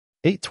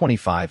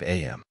8:25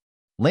 a.m.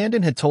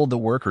 Landon had told the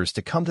workers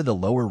to come to the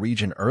lower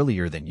region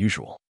earlier than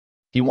usual.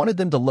 He wanted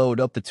them to load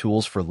up the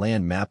tools for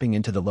land mapping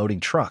into the loading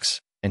trucks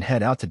and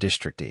head out to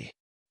District E.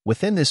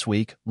 Within this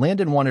week,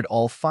 Landon wanted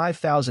all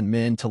 5,000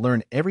 men to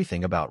learn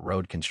everything about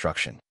road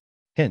construction.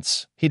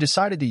 Hence, he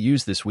decided to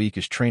use this week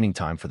as training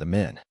time for the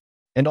men.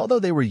 And although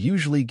they were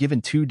usually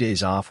given 2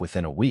 days off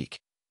within a week,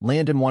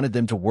 Landon wanted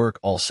them to work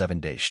all 7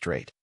 days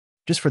straight,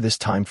 just for this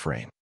time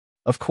frame.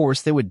 Of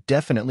course, they would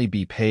definitely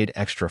be paid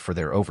extra for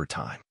their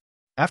overtime.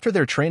 After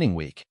their training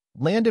week,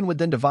 Landon would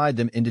then divide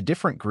them into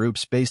different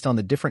groups based on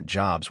the different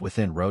jobs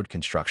within road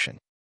construction.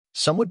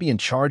 Some would be in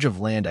charge of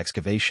land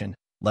excavation,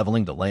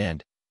 leveling the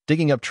land,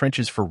 digging up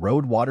trenches for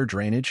road water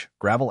drainage,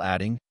 gravel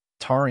adding,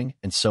 tarring,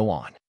 and so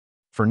on.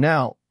 For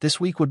now, this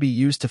week would be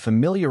used to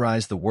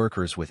familiarize the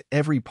workers with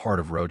every part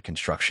of road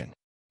construction.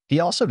 He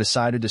also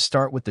decided to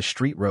start with the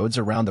street roads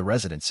around the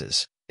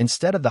residences,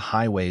 instead of the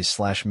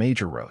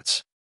highways/major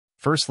roads.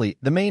 Firstly,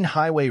 the main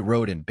highway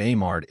road in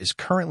Baymard is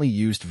currently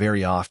used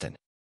very often.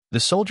 The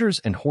soldiers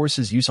and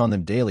horses use on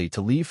them daily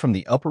to leave from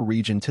the upper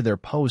region to their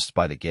posts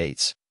by the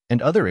gates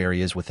and other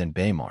areas within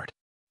Baymard.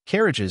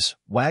 Carriages,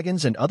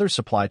 wagons, and other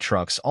supply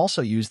trucks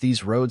also use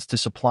these roads to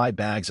supply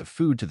bags of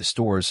food to the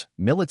stores,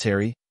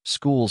 military,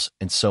 schools,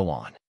 and so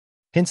on.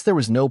 Hence, there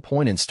was no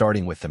point in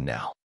starting with them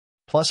now.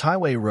 Plus,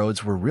 highway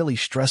roads were really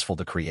stressful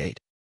to create.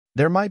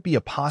 There might be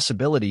a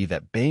possibility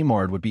that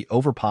Baymard would be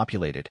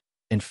overpopulated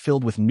and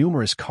filled with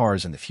numerous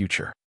cars in the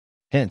future.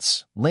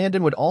 Hence,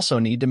 Landon would also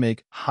need to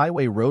make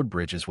highway road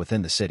bridges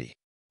within the city.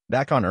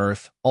 Back on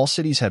Earth, all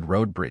cities had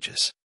road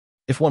bridges.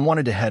 If one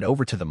wanted to head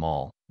over to the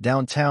mall,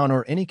 downtown,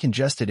 or any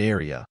congested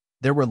area,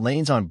 there were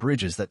lanes on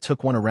bridges that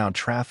took one around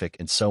traffic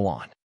and so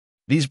on.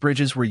 These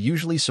bridges were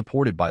usually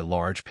supported by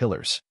large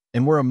pillars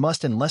and were a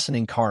must in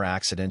lessening car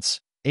accidents,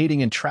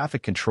 aiding in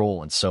traffic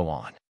control, and so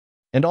on.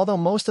 And although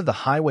most of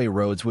the highway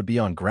roads would be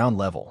on ground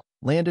level,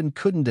 Landon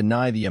couldn't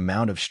deny the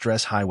amount of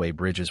stress highway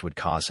bridges would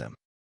cause him.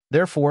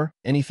 Therefore,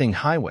 anything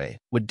highway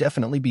would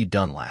definitely be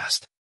done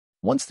last.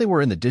 Once they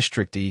were in the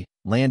District E,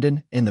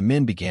 Landon and the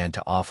men began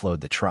to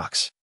offload the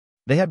trucks.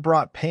 They had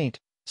brought paint,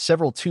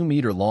 several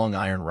 2-meter-long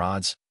iron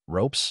rods,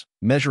 ropes,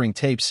 measuring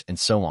tapes, and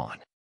so on.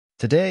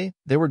 Today,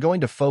 they were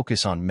going to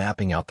focus on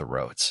mapping out the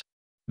roads.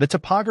 The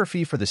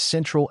topography for the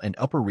central and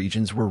upper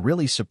regions were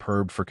really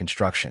superb for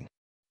construction.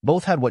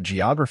 Both had what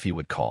geography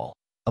would call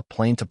a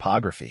plain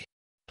topography.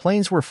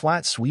 Plains were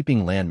flat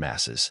sweeping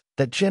landmasses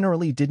that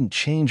generally didn't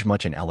change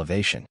much in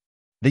elevation.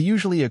 They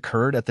usually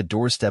occurred at the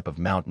doorstep of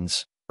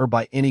mountains or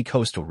by any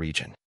coastal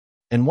region.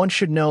 And one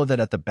should know that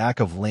at the back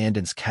of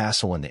Landon's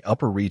castle in the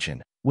upper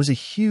region was a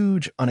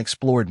huge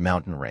unexplored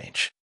mountain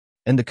range.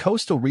 And the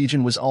coastal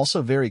region was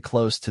also very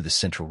close to the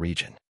central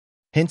region.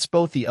 Hence,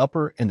 both the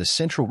upper and the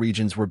central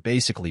regions were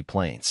basically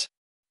plains.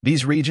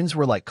 These regions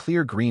were like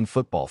clear green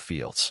football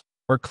fields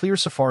or clear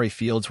safari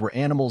fields where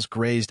animals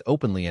grazed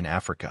openly in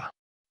Africa.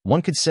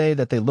 One could say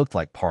that they looked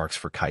like parks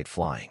for kite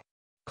flying.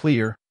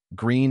 Clear,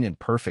 green, and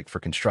perfect for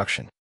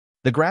construction.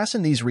 The grass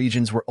in these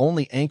regions were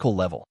only ankle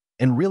level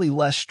and really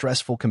less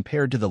stressful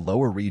compared to the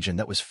lower region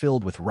that was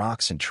filled with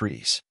rocks and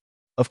trees.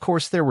 Of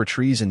course, there were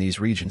trees in these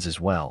regions as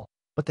well,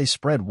 but they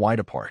spread wide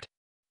apart,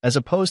 as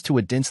opposed to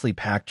a densely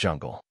packed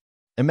jungle.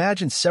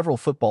 Imagine several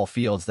football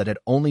fields that had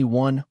only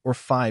 1 or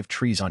 5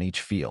 trees on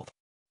each field.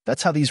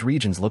 That's how these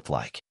regions looked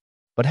like.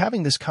 But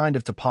having this kind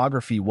of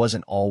topography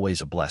wasn't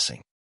always a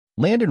blessing.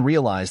 Landon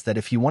realized that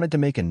if he wanted to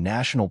make a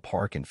national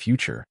park in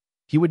future,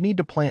 he would need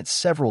to plant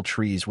several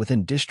trees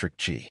within District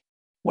G.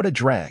 What a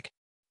drag.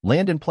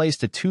 Landon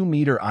placed a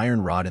 2-meter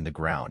iron rod in the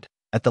ground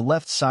at the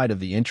left side of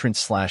the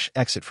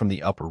entrance/exit from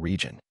the upper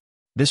region.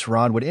 This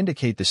rod would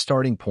indicate the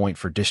starting point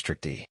for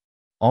District E.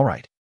 All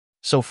right.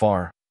 So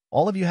far,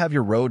 all of you have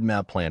your road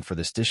map plan for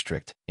this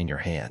district in your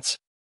hands.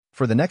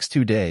 For the next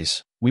 2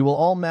 days, we will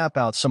all map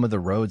out some of the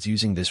roads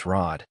using this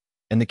rod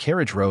and the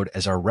carriage road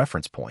as our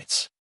reference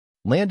points.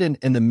 Landon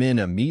and the men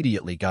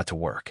immediately got to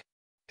work.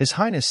 His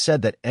Highness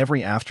said that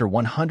after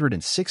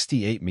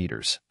 168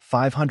 meters,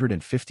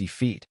 550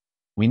 feet,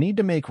 we need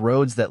to make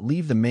roads that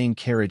leave the main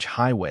carriage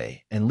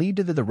highway and lead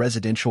to the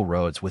residential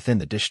roads within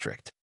the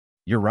district.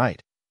 You're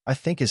right. I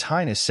think His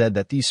Highness said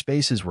that these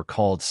spaces were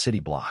called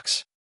city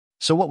blocks.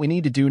 So what we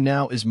need to do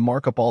now is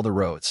mark up all the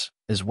roads,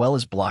 as well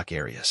as block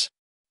areas.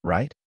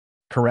 Right?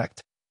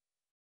 Correct.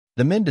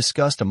 The men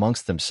discussed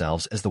amongst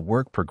themselves as the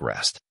work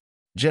progressed.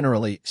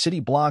 Generally, city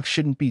blocks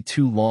shouldn't be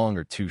too long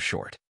or too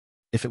short.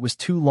 If it was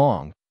too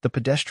long, the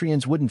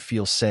pedestrians wouldn't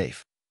feel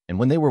safe, and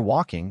when they were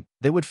walking,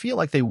 they would feel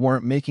like they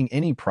weren't making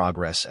any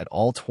progress at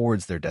all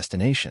towards their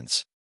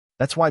destinations.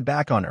 That's why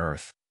back on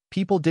Earth,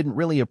 people didn't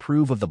really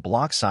approve of the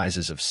block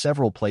sizes of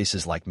several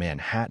places like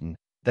Manhattan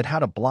that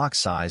had a block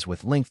size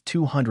with length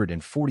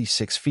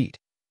 246 feet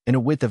and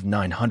a width of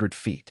 900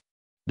 feet.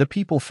 The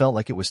people felt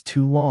like it was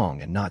too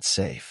long and not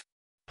safe.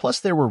 Plus,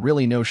 there were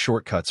really no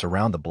shortcuts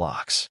around the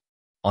blocks.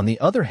 On the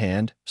other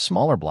hand,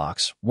 smaller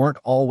blocks weren't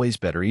always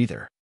better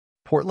either.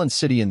 Portland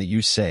City in the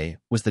USA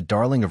was the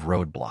darling of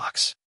road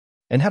blocks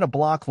and had a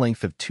block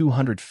length of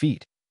 200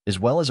 feet as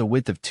well as a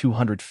width of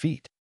 200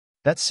 feet.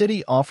 That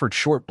city offered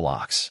short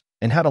blocks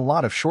and had a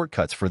lot of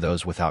shortcuts for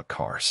those without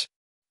cars.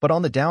 But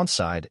on the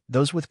downside,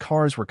 those with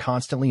cars were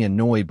constantly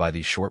annoyed by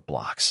these short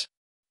blocks.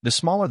 The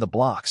smaller the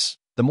blocks,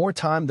 the more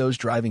time those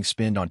driving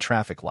spend on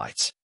traffic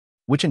lights,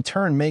 which in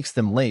turn makes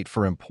them late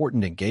for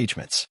important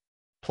engagements.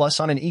 Plus,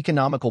 on an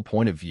economical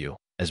point of view,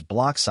 as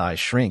block size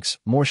shrinks,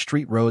 more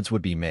street roads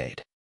would be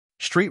made.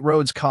 Street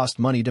roads cost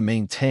money to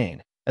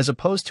maintain, as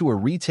opposed to a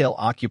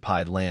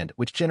retail-occupied land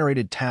which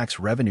generated tax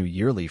revenue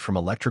yearly from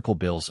electrical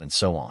bills and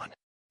so on.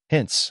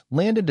 Hence,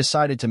 Landon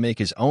decided to make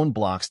his own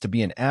blocks to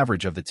be an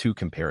average of the two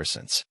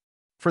comparisons.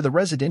 For the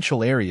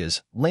residential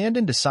areas,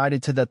 Landon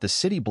decided that the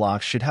city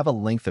blocks should have a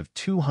length of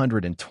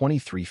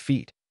 223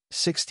 feet,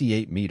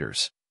 68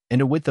 meters,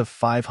 and a width of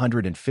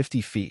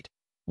 550 feet,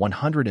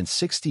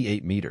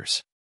 168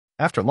 meters.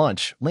 After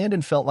lunch,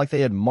 Landon felt like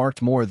they had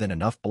marked more than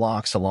enough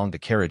blocks along the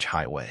carriage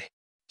highway.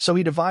 So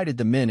he divided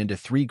the men into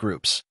 3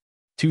 groups.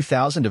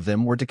 2,000 of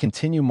them were to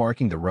continue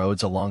marking the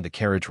roads along the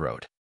carriage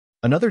road.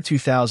 Another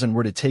 2,000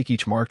 were to take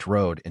each marked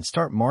road and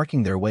start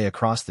marking their way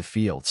across the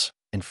fields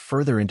and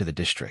further into the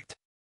district.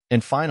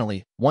 And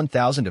finally,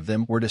 1,000 of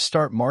them were to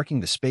start marking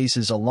the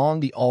spaces along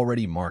the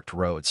already marked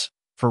roads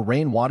for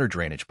rainwater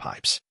drainage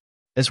pipes,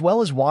 as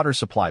well as water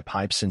supply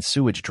pipes and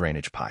sewage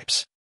drainage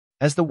pipes.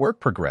 As the work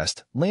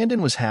progressed,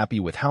 Landon was happy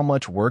with how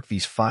much work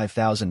these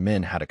 5,000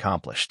 men had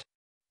accomplished.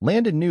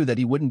 Landon knew that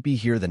he wouldn't be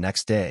here the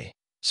next day,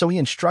 so he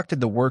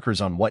instructed the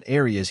workers on what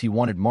areas he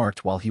wanted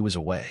marked while he was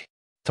away.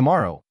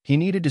 Tomorrow, he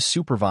needed to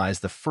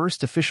supervise the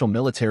first official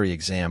military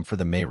exam for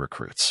the May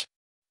recruits.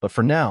 But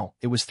for now,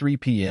 it was 3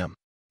 p.m.,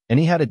 and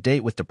he had a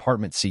date with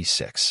Department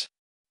C6.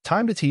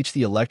 Time to teach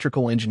the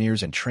electrical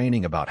engineers in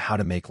training about how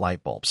to make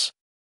light bulbs.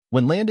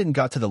 When Landon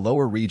got to the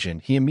lower region,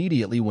 he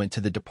immediately went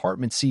to the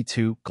Department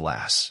C2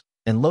 glass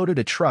and loaded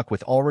a truck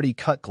with already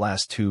cut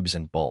glass tubes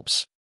and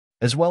bulbs,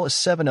 as well as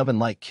 7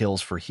 oven-like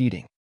kilns for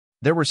heating.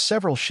 There were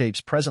several shapes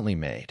presently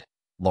made: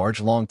 large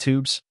long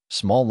tubes,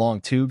 small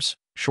long tubes,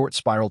 short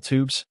spiral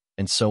tubes,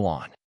 and so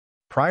on.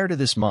 Prior to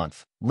this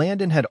month,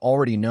 Landon had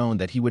already known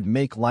that he would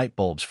make light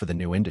bulbs for the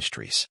new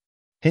industries.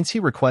 Hence, he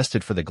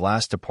requested for the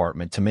glass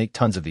department to make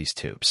tons of these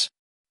tubes.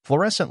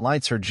 Fluorescent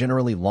lights are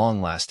generally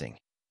long-lasting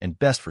and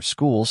best for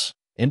schools,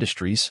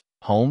 industries,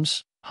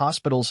 homes,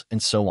 hospitals,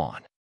 and so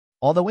on.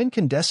 Although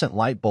incandescent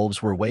light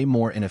bulbs were way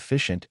more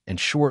inefficient and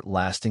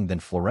short-lasting than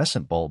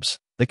fluorescent bulbs,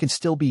 they could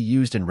still be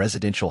used in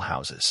residential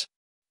houses.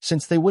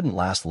 Since they wouldn't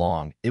last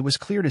long, it was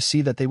clear to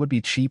see that they would be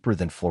cheaper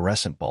than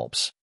fluorescent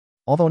bulbs,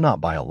 although not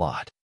by a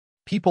lot.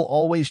 People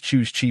always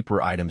choose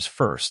cheaper items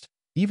first,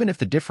 even if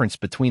the difference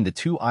between the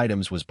two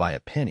items was by a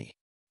penny.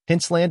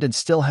 Hence, Landon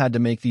still had to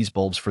make these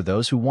bulbs for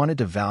those who wanted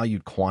to value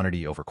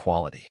quantity over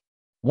quality.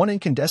 One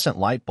incandescent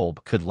light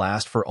bulb could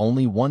last for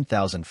only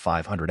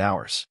 1,500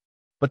 hours,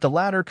 but the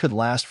latter could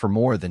last for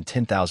more than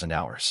 10,000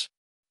 hours.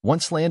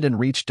 Once Landon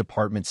reached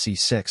Department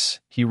C6,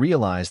 he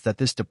realized that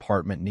this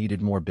department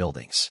needed more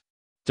buildings.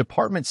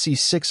 Department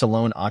C6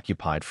 alone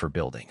occupied 4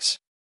 buildings.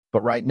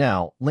 But right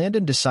now,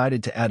 Landon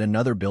decided to add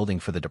another building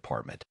for the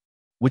department,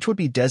 which would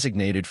be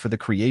designated for the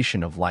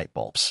creation of light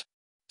bulbs.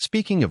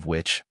 Speaking of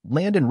which,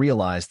 Landon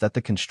realized that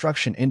the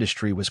construction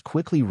industry was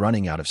quickly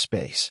running out of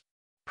space.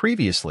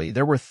 Previously,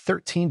 there were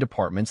 13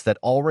 departments that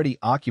already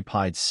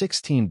occupied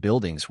 16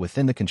 buildings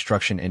within the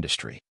construction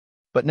industry.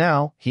 But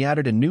now, he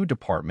added a new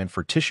department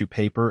for tissue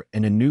paper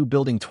and a new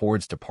building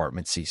towards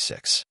Department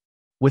C6.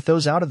 With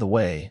those out of the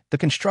way, the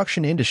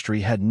construction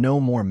industry had no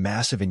more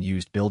massive and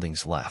used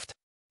buildings left.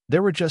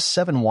 There were just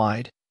 7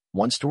 wide,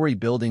 1-story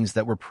buildings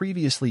that were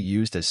previously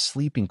used as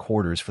sleeping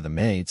quarters for the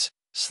maids,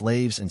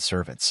 slaves, and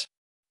servants.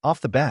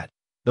 Off the bat,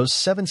 those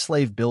 7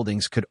 slave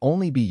buildings could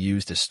only be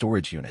used as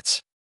storage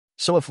units.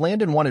 So if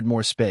Landon wanted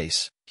more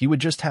space, he would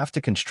just have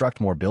to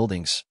construct more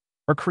buildings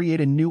or create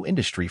a new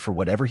industry for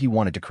whatever he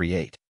wanted to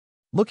create.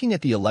 Looking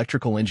at the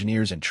electrical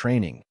engineers in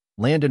training,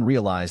 Landon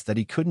realized that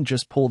he couldn't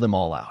just pull them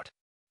all out,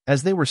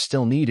 as they were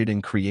still needed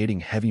in creating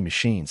heavy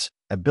machines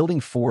at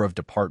Building 4 of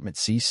Department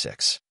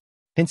C6.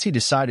 Hence, he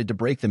decided to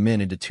break the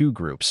men into 2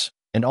 groups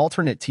and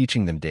alternate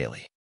teaching them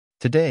daily.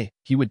 Today,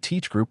 he would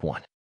teach Group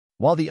 1,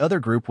 while the other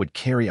group would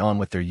carry on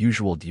with their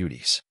usual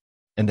duties.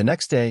 And the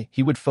next day,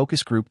 he would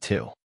focus Group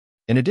 2.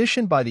 In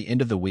addition, by the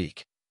end of the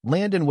week,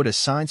 Landon would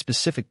assign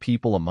specific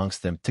people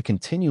amongst them to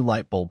continue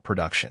light bulb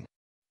production.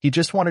 He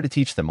just wanted to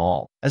teach them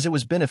all, as it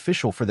was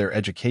beneficial for their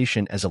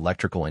education as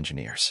electrical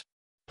engineers.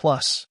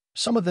 Plus,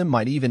 some of them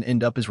might even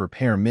end up as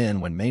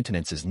repairmen when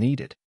maintenance is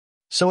needed.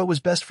 So it was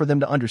best for them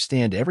to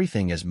understand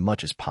everything as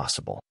much as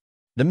possible.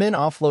 The men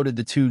offloaded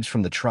the tubes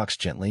from the trucks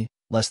gently,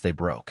 lest they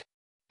broke,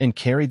 and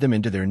carried them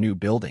into their new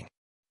building.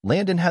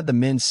 Landon had the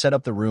men set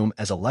up the room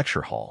as a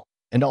lecture hall,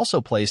 and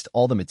also placed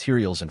all the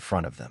materials in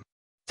front of them.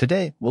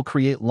 Today, we'll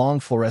create long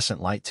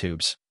fluorescent light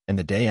tubes, and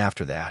the day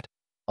after that,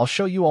 I'll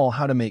show you all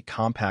how to make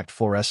compact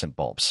fluorescent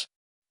bulbs.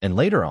 And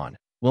later on,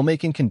 we'll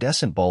make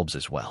incandescent bulbs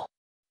as well.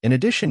 In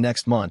addition,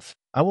 next month,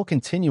 I will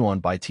continue on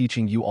by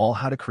teaching you all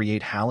how to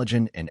create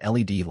halogen and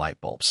LED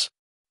light bulbs.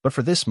 But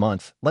for this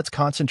month, let's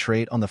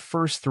concentrate on the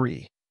first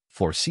 3,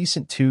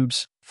 fluorescent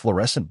tubes,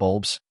 fluorescent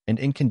bulbs, and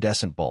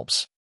incandescent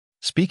bulbs.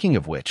 Speaking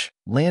of which,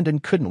 Landon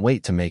couldn't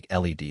wait to make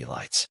LED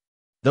lights.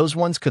 Those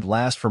ones could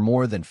last for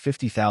more than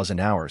 50,000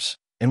 hours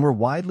and were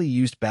widely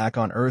used back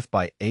on Earth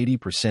by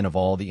 80% of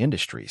all the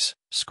industries,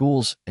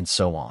 schools, and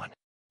so on.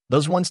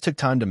 Those ones took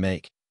time to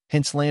make,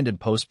 hence Landon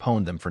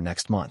postponed them for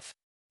next month.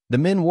 The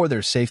men wore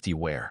their safety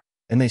wear,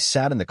 and they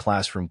sat in the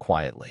classroom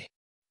quietly.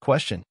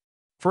 Question: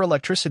 for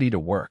electricity to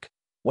work,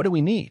 what do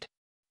we need?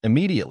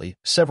 Immediately,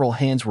 several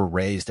hands were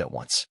raised at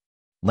once.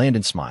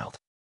 Landon smiled.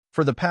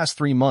 For the past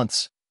 3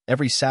 months,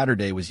 every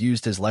Saturday was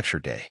used as lecture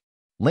day.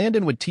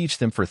 Landon would teach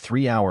them for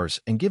 3 hours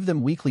and give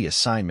them weekly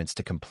assignments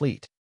to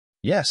complete.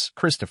 Yes,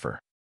 Christopher.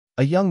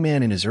 A young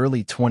man in his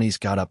early 20s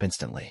got up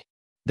instantly.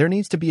 There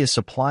needs to be a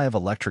supply of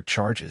electric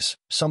charges,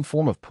 some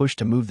form of push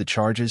to move the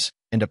charges,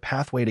 and a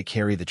pathway to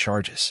carry the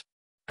charges.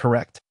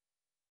 Correct.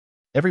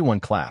 Everyone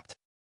clapped.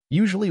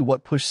 Usually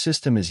what push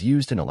system is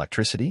used in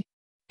electricity?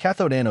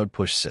 Cathode-anode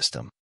push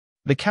system.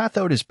 The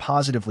cathode is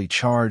positively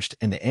charged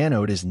and the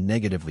anode is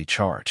negatively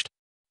charged,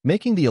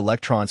 making the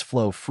electrons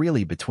flow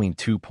freely between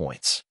 2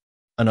 points.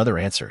 Another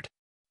answered.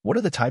 What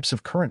are the types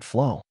of current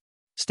flow?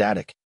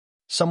 Static.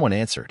 Someone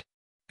answered.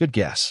 Good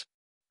guess.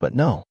 But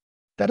no,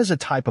 that is a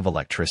type of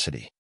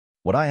electricity.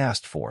 What I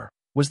asked for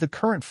was the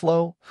current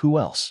flow. Who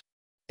else?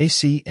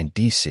 AC and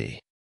DC.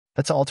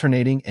 That's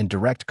alternating and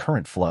direct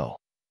current flow.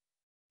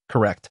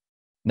 Correct.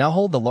 Now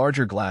hold the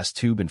larger glass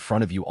tube in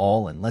front of you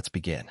all and let's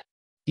begin.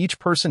 Each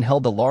person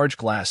held the large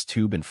glass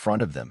tube in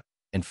front of them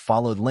and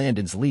followed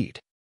Landon's lead.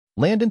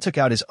 Landon took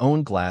out his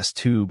own glass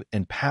tube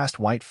and passed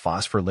white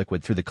phosphor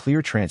liquid through the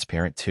clear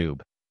transparent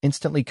tube,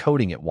 instantly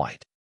coating it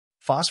white.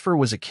 Phosphor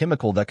was a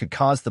chemical that could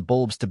cause the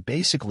bulbs to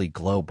basically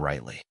glow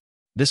brightly.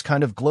 This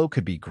kind of glow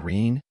could be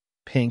green,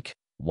 pink,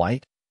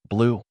 white,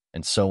 blue,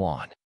 and so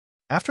on.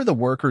 After the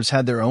workers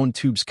had their own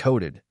tubes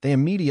coated, they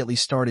immediately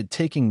started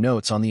taking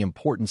notes on the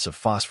importance of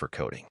phosphor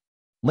coating.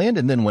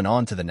 Landon then went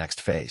on to the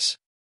next phase.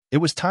 It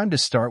was time to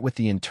start with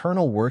the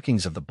internal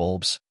workings of the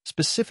bulbs,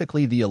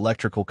 specifically the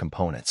electrical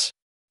components.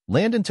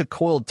 Landon took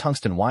coiled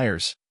tungsten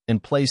wires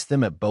and placed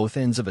them at both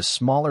ends of a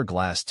smaller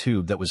glass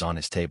tube that was on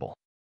his table.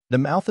 The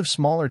mouth of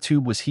smaller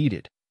tube was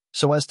heated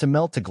so as to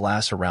melt the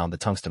glass around the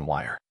tungsten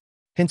wire,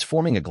 hence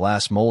forming a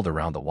glass mold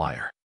around the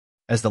wire.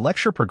 As the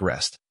lecture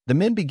progressed, the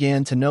men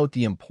began to note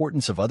the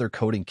importance of other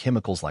coating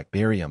chemicals like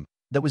barium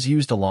that was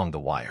used along the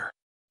wire.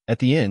 At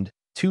the end,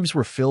 tubes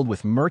were filled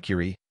with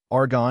mercury,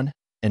 argon,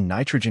 and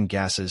nitrogen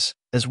gases,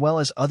 as well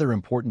as other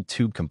important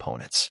tube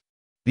components.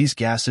 These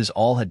gases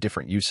all had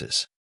different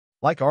uses.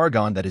 Like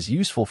argon, that is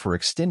useful for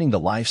extending the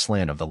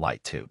lifespan of the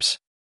light tubes.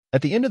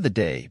 At the end of the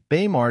day,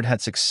 Baymard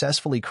had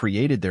successfully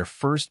created their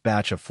first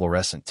batch of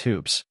fluorescent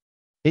tubes.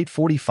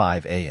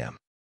 8:45 a.m.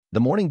 The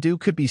morning dew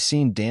could be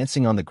seen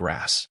dancing on the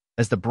grass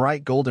as the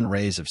bright golden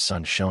rays of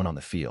sun shone on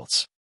the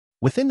fields.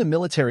 Within the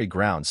military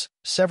grounds,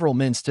 several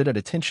men stood at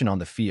attention on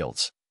the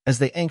fields as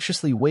they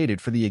anxiously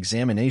waited for the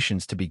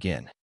examinations to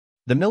begin.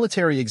 The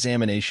military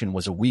examination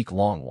was a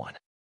week-long one.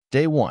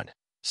 Day 1,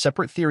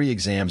 separate theory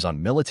exams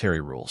on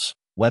military rules,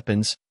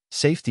 weapons,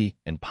 safety,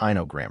 and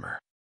Pino grammar.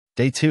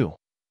 Day 2,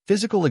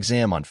 physical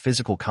exam on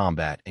physical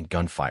combat and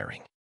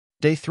gunfiring.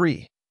 Day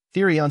 3,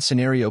 theory on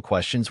scenario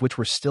questions which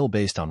were still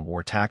based on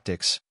war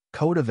tactics,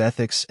 code of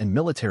ethics, and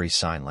military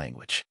sign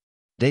language.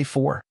 Day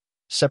 4,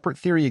 separate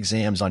theory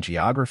exams on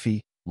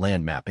geography,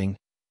 land mapping,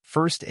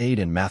 first aid,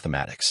 and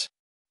mathematics.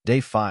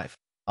 Day 5,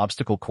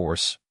 obstacle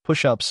course,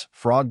 push-ups,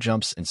 frog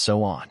jumps, and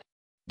so on.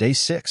 Day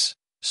 6,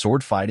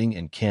 sword fighting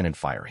and cannon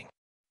firing.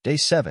 Day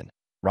 7,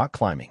 rock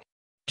climbing.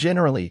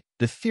 Generally,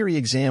 the theory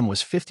exam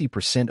was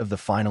 50% of the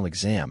final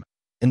exam,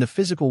 and the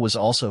physical was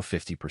also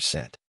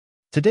 50%.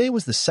 Today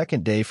was the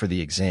second day for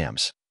the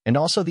exams, and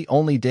also the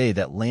only day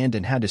that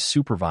Landon had to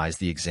supervise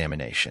the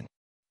examination.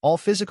 All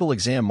physical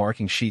exam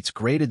marking sheets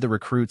graded the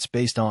recruits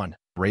based on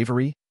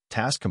bravery,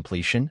 task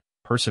completion,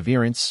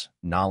 perseverance,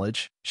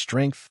 knowledge,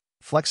 strength,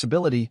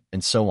 flexibility,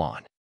 and so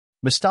on.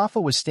 Mustafa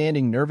was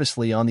standing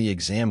nervously on the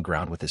exam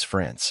ground with his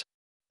friends.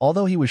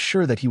 Although he was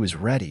sure that he was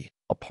ready,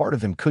 a part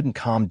of him couldn't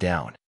calm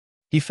down.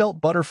 He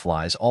felt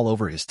butterflies all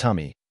over his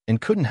tummy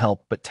and couldn't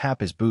help but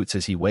tap his boots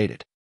as he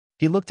waited.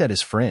 He looked at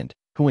his friend,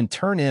 who in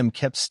turn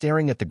kept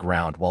staring at the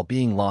ground while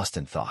being lost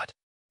in thought.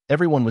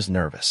 Everyone was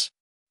nervous.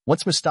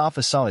 Once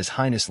Mustafa saw His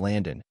Highness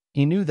Landon,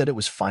 he knew that it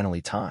was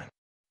finally time.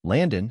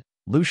 Landon,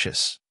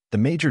 Lucius, the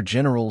major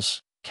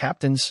generals,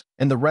 captains,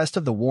 and the rest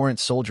of the warrant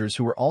soldiers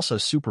who were also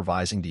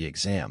supervising the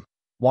exam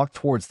walked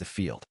towards the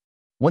field.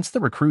 Once the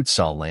recruits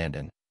saw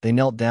Landon, they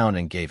knelt down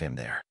and gave him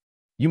their.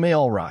 You may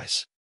all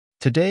rise.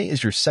 Today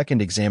is your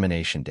second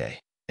examination day,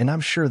 and I'm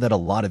sure that a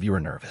lot of you are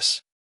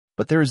nervous.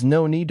 But there is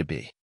no need to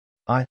be.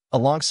 I,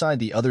 alongside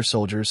the other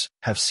soldiers,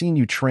 have seen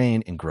you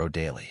train and grow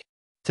daily.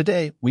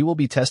 Today, we will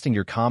be testing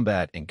your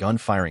combat and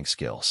gun-firing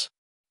skills.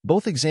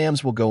 Both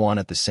exams will go on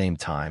at the same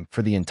time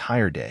for the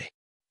entire day.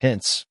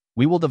 Hence,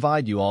 we will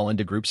divide you all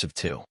into groups of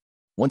 2.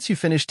 Once you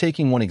finish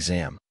taking one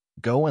exam,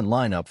 go and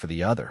line up for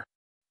the other.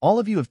 All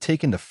of you have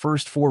taken the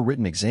first 4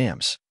 written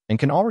exams and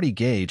can already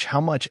gauge how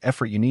much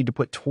effort you need to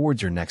put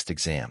towards your next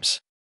exams.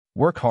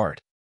 Work hard,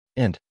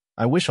 and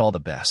I wish all the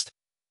best.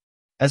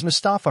 As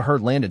Mustafa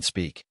heard Landon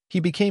speak, he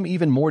became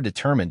even more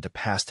determined to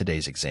pass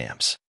today's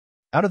exams.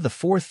 Out of the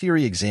 4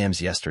 theory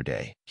exams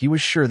yesterday, he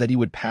was sure that he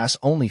would pass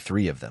only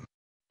 3 of them.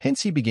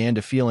 Hence, he began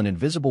to feel an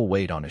invisible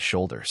weight on his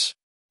shoulders.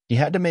 He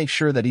had to make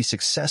sure that he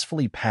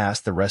successfully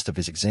passed the rest of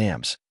his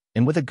exams,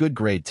 and with a good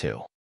grade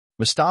too.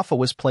 Mustafa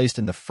was placed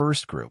in the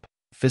first group,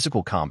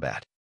 physical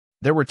combat.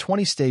 There were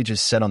 20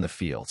 stages set on the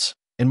fields,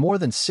 and more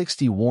than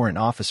 60 warrant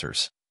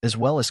officers, as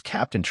well as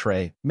Captain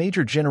Trey,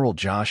 Major General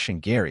Josh,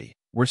 and Gary,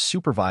 were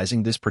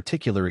supervising this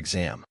particular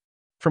exam.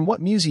 From what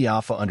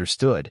Muziafa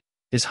understood,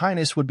 His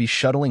Highness would be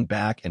shuttling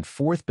back and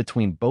forth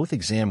between both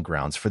exam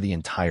grounds for the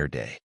entire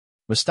day.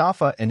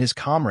 Mustafa and his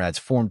comrades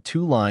formed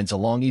 2 lines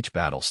along each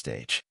battle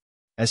stage.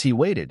 As he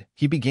waited,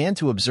 he began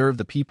to observe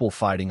the people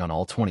fighting on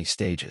all 20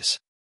 stages.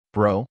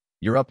 "Bro,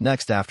 you're up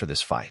next after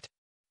this fight.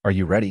 Are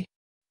you ready?"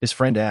 his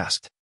friend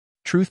asked.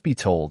 Truth be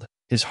told,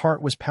 his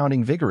heart was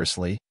pounding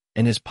vigorously,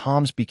 and his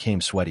palms became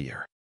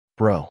sweatier.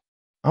 "Bro,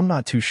 I'm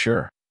not too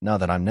sure, now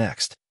that I'm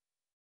next.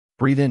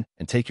 Breathe in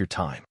and take your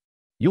time.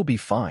 You'll be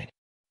fine."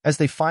 As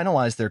they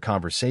finalized their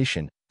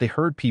conversation, they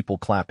heard people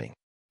clapping.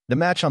 The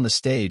match on the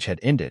stage had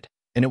ended,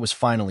 and it was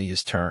finally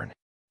his turn.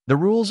 The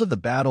rules of the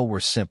battle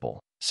were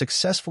simple: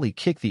 successfully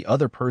kick the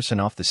other person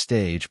off the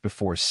stage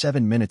before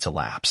 7 minutes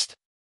elapsed.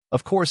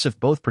 Of course, if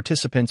both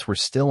participants were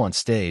still on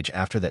stage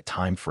after that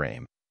time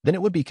frame, then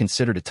it would be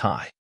considered a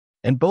tie,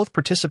 and both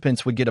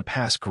participants would get a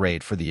pass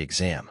grade for the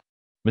exam.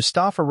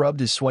 Mustafa rubbed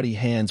his sweaty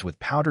hands with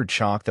powdered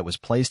chalk that was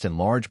placed in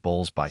large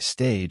bowls by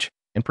stage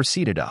and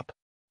proceeded up.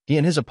 He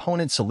and his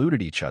opponent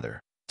saluted each other,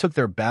 took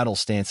their battle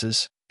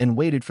stances, and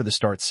waited for the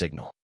start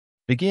signal.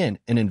 "Begin,"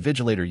 an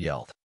invigilator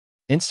yelled.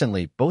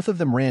 Instantly, both of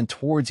them ran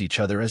towards each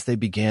other as they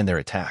began their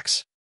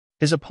attacks.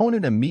 His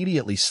opponent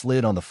immediately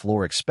slid on the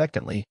floor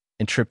expectantly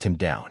and tripped him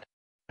down.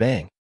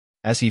 Bang!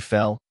 As he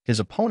fell, his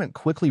opponent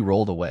quickly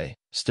rolled away,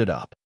 stood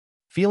up.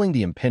 Feeling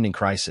the impending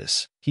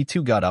crisis, he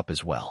too got up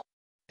as well.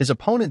 His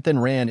opponent then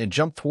ran and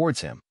jumped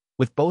towards him,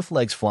 with both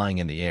legs flying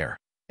in the air,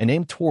 and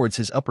aimed towards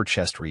his upper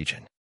chest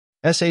region.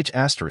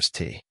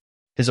 *T.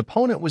 His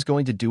opponent was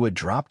going to do a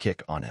drop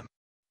kick on him.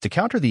 To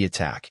counter the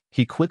attack,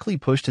 he quickly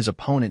pushed his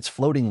opponent's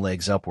floating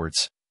legs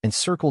upwards and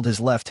circled his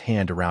left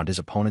hand around his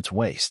opponent's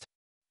waist.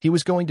 He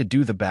was going to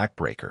do the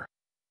backbreaker.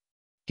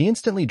 He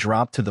instantly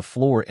dropped to the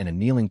floor in a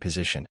kneeling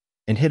position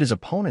and hit his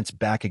opponent's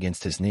back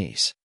against his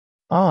knees.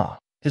 "Ah!"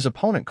 his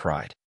opponent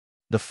cried.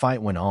 The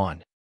fight went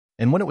on,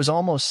 and when it was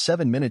almost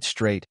 7 minutes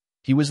straight,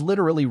 he was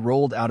literally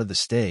rolled out of the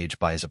stage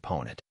by his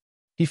opponent.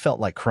 He felt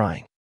like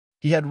crying.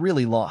 He had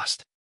really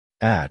lost.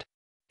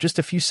 Just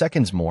a few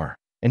seconds more,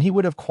 and he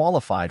would have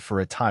qualified for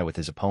a tie with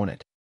his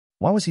opponent.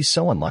 Why was he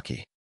so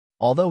unlucky?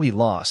 Although he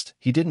lost,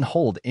 he didn't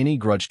hold any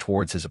grudge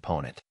towards his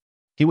opponent.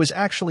 He was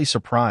actually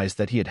surprised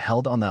that he had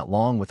held on that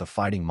long with a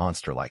fighting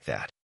monster like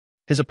that.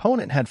 His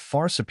opponent had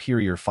far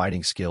superior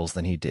fighting skills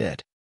than he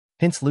did.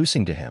 Hence,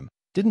 losing to him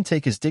didn't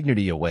take his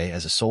dignity away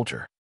as a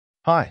soldier.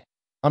 "Hi,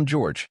 I'm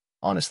George.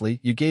 Honestly,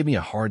 you gave me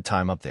a hard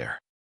time up there.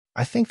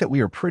 I think that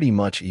we are pretty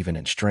much even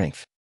in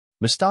strength."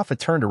 Mustafa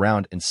turned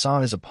around and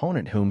saw his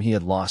opponent whom he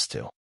had lost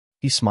to.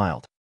 He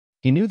smiled.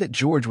 He knew that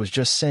George was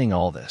just saying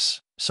all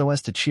this so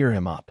as to cheer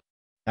him up.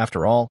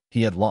 After all,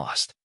 he had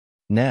lost.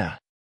 "Nah,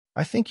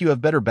 I think you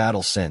have better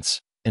battle sense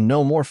and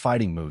know more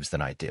fighting moves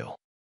than I do.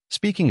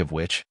 Speaking of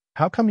which,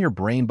 how come your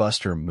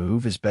brainbuster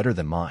move is better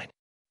than mine?"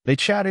 They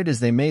chatted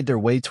as they made their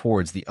way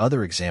towards the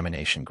other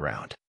examination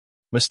ground.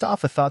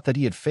 Mustafa thought that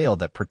he had failed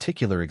that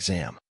particular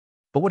exam,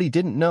 but what he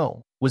didn't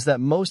know was that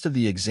most of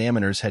the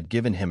examiners had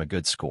given him a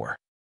good score.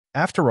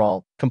 After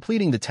all,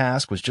 completing the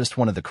task was just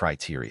one of the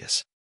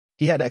criterias.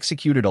 He had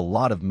executed a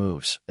lot of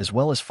moves, as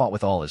well as fought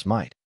with all his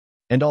might.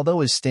 And although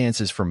his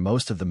stances for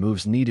most of the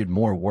moves needed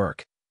more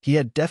work, he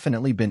had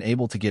definitely been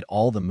able to get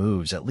all the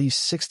moves at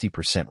least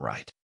 60%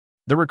 right.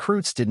 The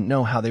recruits didn't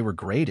know how they were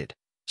graded,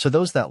 so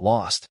those that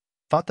lost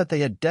thought that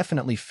they had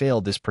definitely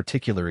failed this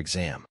particular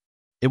exam.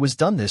 It was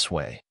done this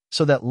way,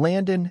 so that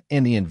Landon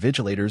and the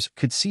invigilators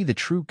could see the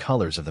true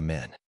colors of the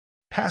men.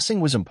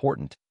 Passing was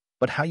important,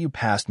 but how you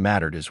passed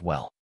mattered as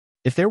well.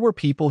 If there were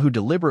people who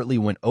deliberately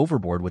went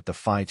overboard with the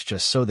fights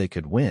just so they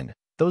could win,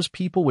 those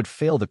people would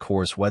fail the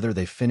course whether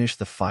they finished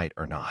the fight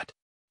or not.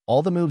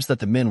 All the moves that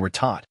the men were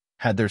taught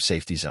had their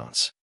safety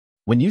zones.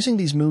 When using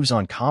these moves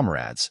on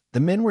comrades, the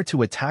men were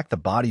to attack the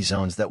body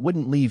zones that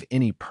wouldn't leave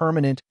any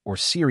permanent or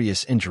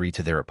serious injury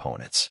to their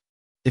opponents.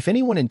 If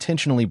anyone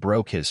intentionally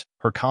broke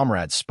her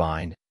comrade's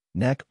spine,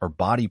 neck, or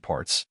body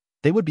parts,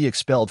 they would be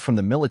expelled from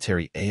the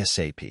military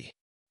ASAP.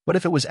 But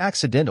if it was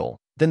accidental,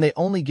 then they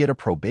only get a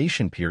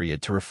probation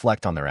period to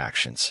reflect on their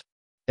actions.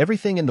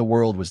 Everything in the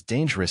world was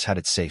dangerous had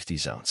its safety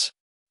zones.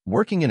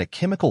 Working in a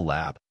chemical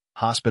lab,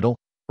 hospital,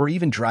 or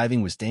even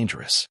driving was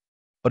dangerous.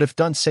 But if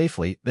done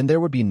safely, then there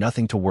would be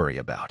nothing to worry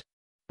about.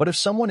 But if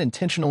someone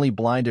intentionally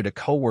blinded a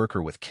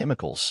coworker with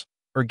chemicals,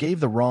 or gave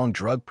the wrong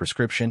drug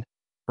prescription,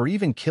 or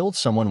even killed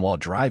someone while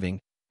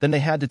driving, then they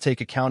had to take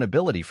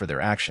accountability for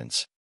their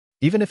actions.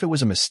 Even if it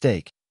was a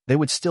mistake, they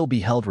would still be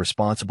held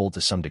responsible to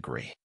some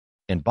degree.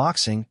 In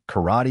boxing,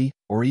 karate,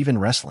 or even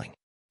wrestling,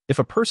 if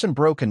a person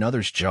broke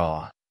another's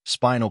jaw,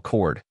 spinal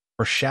cord,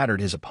 or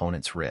shattered his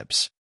opponent's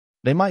ribs.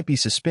 They might be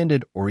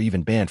suspended or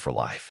even banned for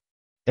life.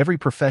 Every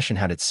profession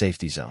had its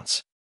safety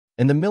zones,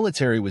 and the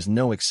military was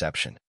no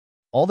exception.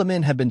 All the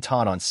men had been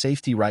taught on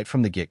safety right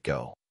from the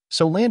get-go,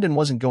 so Landon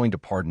wasn't going to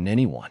pardon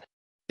anyone.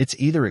 It's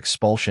either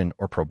expulsion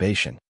or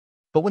probation.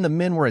 But when the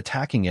men were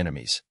attacking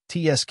enemies,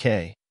 TSK,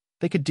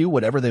 they could do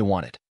whatever they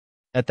wanted.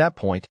 At that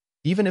point,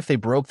 even if they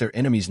broke their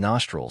enemy's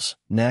nostrils,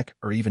 neck,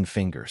 or even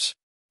fingers,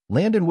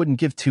 Landon wouldn't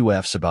give two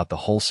Fs about the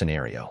whole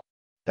scenario.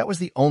 That was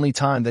the only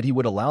time that he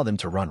would allow them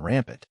to run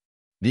rampant.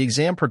 The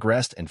exam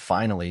progressed, and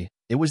finally,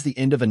 it was the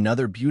end of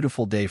another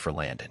beautiful day for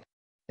Landon,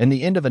 and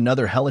the end of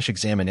another hellish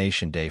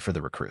examination day for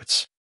the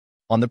recruits.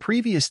 On the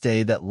previous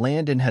day that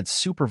Landon had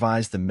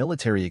supervised the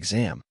military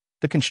exam,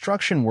 the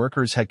construction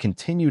workers had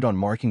continued on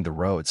marking the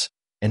roads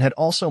and had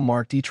also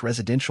marked each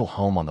residential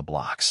home on the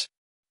blocks.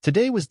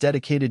 Today was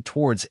dedicated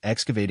towards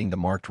excavating the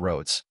marked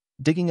roads,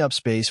 digging up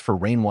space for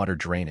rainwater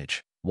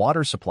drainage,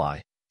 water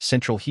supply,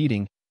 central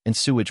heating, and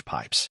sewage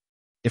pipes.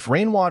 If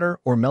rainwater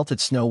or melted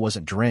snow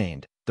wasn't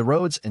drained, the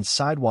roads and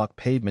sidewalk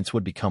pavements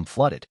would become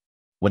flooded.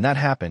 When that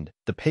happened,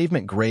 the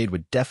pavement grade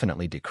would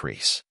definitely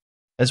decrease,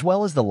 as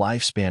well as the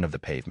lifespan of the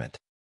pavement.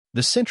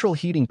 The central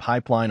heating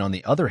pipeline, on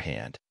the other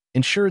hand,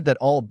 ensured that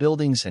all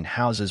buildings and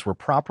houses were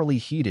properly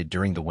heated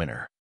during the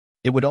winter.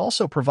 It would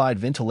also provide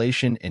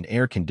ventilation and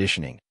air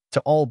conditioning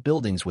to all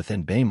buildings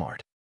within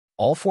Baymart.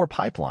 All four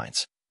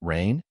pipelines,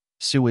 rain,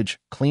 sewage,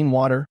 clean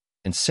water,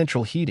 and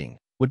central heating,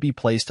 would be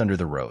placed under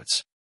the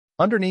roads.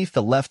 Underneath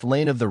the left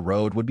lane of the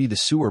road would be the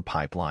sewer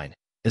pipeline,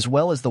 as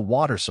well as the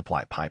water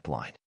supply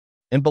pipeline.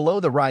 And below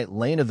the right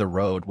lane of the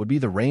road would be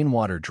the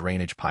rainwater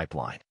drainage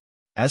pipeline.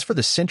 As for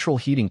the central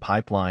heating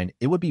pipeline,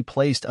 it would be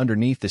placed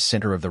underneath the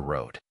center of the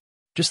road.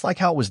 Just like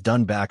how it was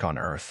done back on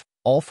Earth,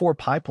 all four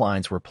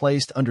pipelines were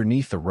placed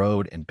underneath the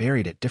road and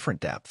buried at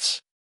different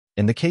depths.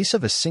 In the case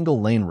of a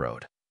single-lane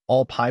road,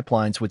 all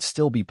pipelines would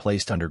still be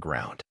placed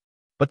underground,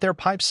 but their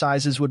pipe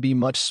sizes would be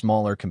much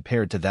smaller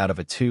compared to that of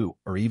a 2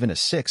 or even a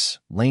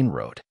 6-lane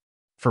road.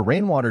 For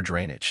rainwater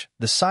drainage,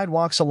 the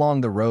sidewalks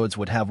along the roads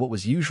would have what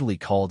was usually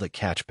called a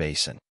catch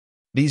basin.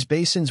 These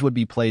basins would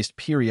be placed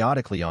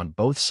periodically on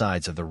both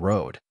sides of the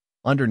road,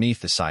 underneath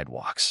the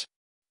sidewalks.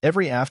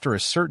 After a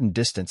certain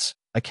distance,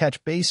 a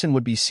catch basin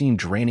would be seen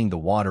draining the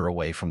water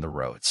away from the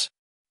roads.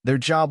 Their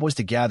job was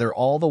to gather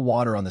all the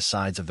water on the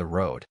sides of the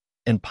road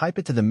and pipe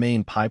it to the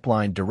main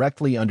pipeline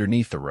directly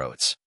underneath the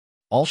roads.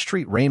 All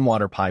street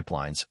rainwater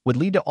pipelines would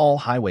lead to all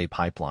highway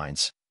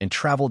pipelines and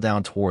travel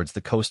down towards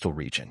the coastal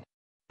region,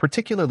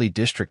 particularly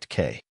District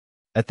K.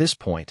 At this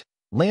point,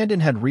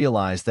 Landon had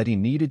realized that he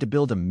needed to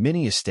build a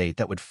mini-estate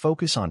that would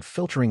focus on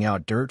filtering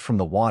out dirt from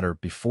the water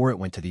before it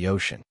went to the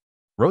ocean.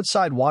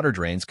 Roadside water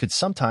drains could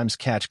sometimes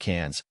catch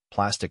cans,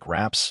 plastic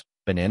wraps,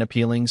 banana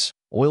peelings,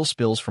 oil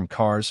spills from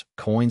cars,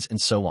 coins,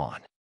 and so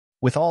on.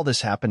 With all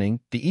this happening,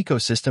 the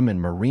ecosystem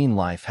and marine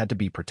life had to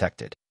be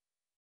protected.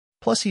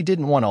 Plus, he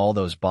didn't want all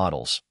those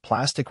bottles,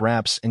 plastic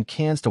wraps, and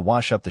cans to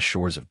wash up the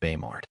shores of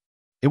Baymart.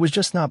 It was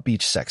just not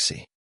beach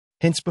sexy.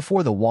 Hence,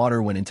 before the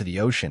water went into the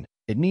ocean,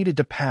 it needed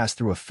to pass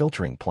through a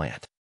filtering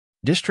plant.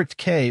 District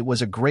K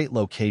was a great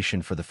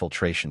location for the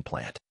filtration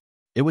plant.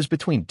 It was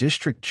between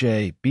District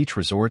J, beach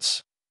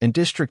resorts, and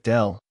District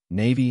L,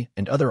 Navy,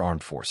 and other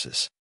armed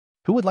forces.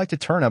 Who would like to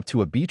turn up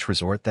to a beach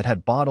resort that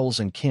had bottles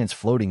and cans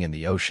floating in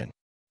the ocean?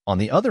 On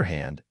the other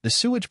hand, the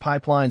sewage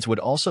pipelines would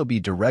also be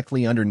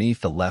directly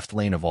underneath the left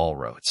lane of all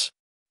roads.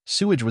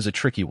 Sewage was a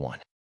tricky one.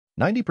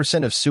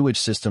 90% of sewage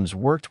systems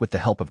worked with the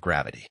help of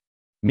gravity,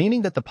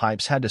 meaning that the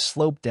pipes had to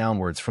slope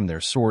downwards from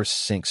their source,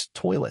 sinks,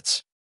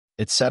 toilets,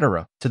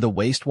 etc., to the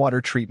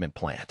wastewater treatment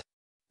plant.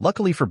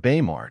 Luckily for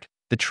Baymart,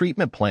 the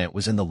treatment plant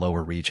was in the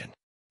lower region.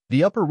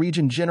 The upper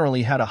region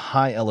generally had a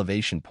high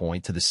elevation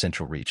point to the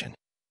central region,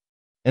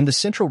 and the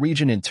central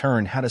region in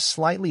turn had a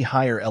slightly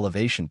higher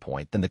elevation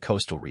point than the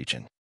coastal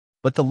region.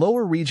 But the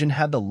lower region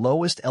had the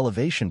lowest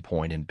elevation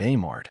point in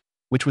Baymart,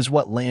 which was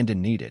what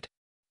Landon needed.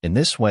 In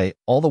this way,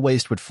 all the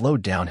waste would flow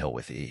downhill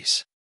with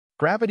ease.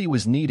 Gravity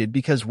was needed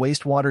because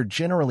wastewater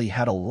generally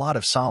had a lot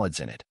of solids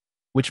in it,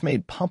 which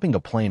made pumping a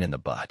plane in the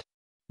butt.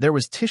 There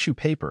was tissue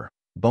paper,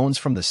 bones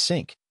from the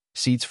sink,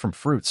 seeds from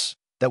fruits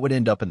that would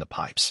end up in the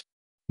pipes,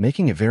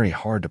 making it very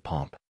hard to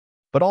pump.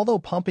 But although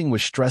pumping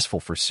was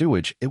stressful for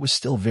sewage, it was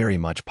still very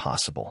much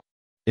possible.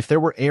 If there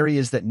were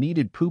areas that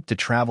needed poop to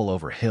travel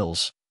over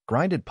hills,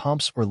 grinded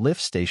pumps or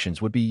lift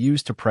stations would be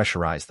used to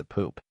pressurize the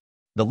poop.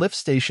 The lift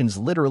stations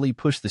literally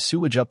pushed the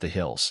sewage up the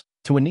hills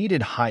to a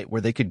needed height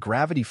where they could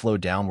gravity flow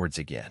downwards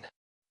again.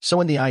 So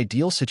in the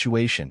ideal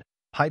situation,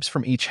 pipes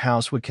from each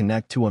house would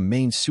connect to a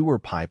main sewer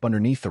pipe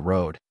underneath the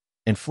road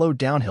and flow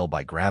downhill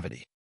by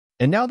gravity.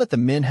 And now that the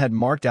men had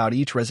marked out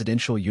each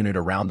residential unit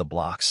around the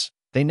blocks,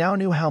 they now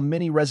knew how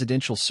many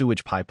residential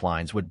sewage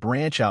pipelines would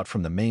branch out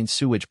from the main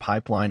sewage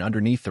pipeline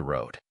underneath the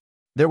road.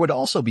 There would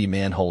also be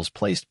manholes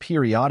placed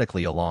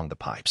periodically along the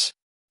pipes.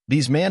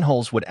 These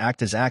manholes would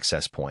act as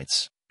access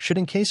points, should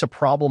in case a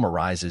problem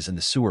arises in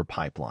the sewer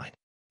pipeline.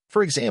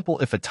 For example,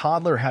 if a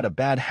toddler had a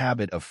bad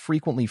habit of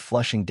frequently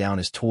flushing down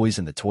his toys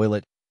in the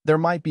toilet, there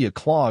might be a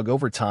clog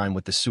over time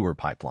with the sewer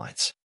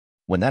pipelines.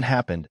 When that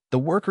happened, the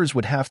workers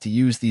would have to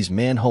use these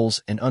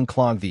manholes and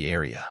unclog the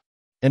area.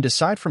 And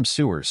aside from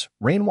sewers,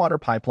 rainwater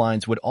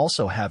pipelines would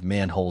also have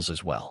manholes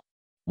as well.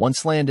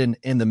 Once Landon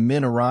and the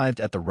men arrived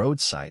at the road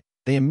site,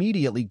 they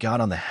immediately got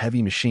on the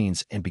heavy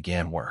machines and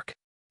began work.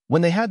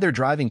 When they had their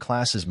driving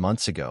classes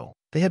months ago,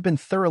 they had been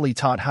thoroughly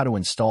taught how to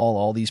install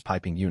all these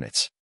piping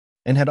units,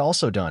 and had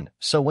also done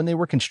so when they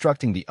were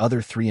constructing the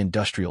other 3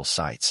 industrial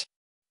sites.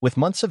 With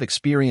months of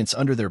experience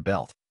under their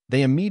belt,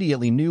 they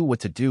immediately knew what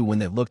to do when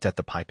they looked at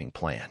the piping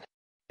plan.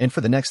 And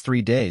for the next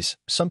 3 days,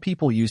 some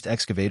people used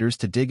excavators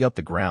to dig up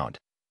the ground.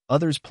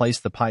 Others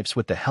placed the pipes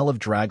with the help of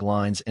drag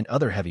lines and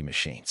other heavy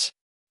machines.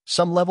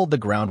 Some leveled the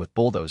ground with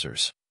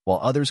bulldozers, while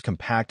others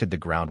compacted the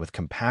ground with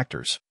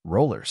compactors,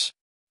 rollers.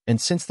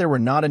 And since there were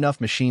not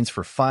enough machines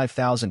for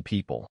 5,000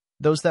 people,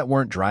 those that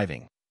weren't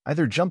driving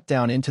either jumped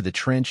down into the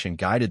trench and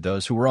guided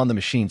those who were on the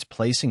machines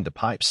placing the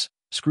pipes,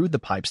 screwed the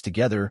pipes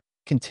together,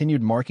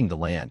 continued marking the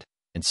land,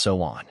 and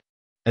so on.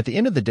 At the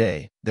end of the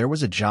day, there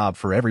was a job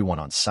for everyone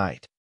on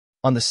site.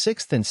 On the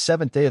 6th and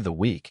 7th day of the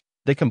week,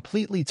 they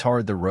completely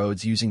tarred the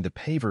roads using the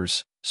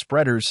pavers,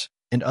 spreaders,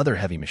 and other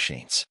heavy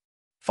machines.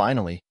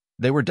 Finally,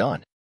 they were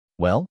done.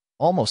 Well,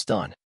 almost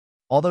done.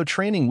 Although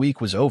training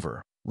week was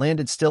over,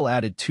 Landon still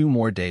added 2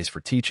 more days for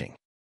teaching.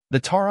 The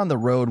tar on the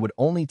road would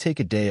only take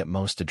a day at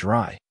most to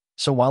dry,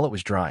 so while it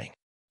was drying,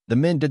 the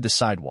men did the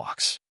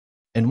sidewalks.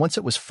 And once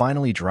it was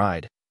finally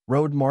dried,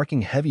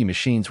 road-marking heavy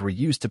machines were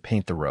used to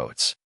paint the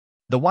roads.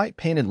 The white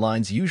painted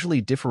lines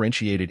usually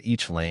differentiated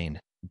each lane,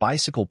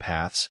 bicycle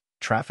paths,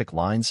 traffic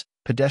lines,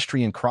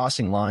 pedestrian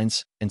crossing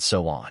lines, and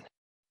so on.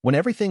 When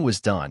everything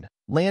was done,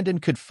 Landon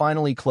could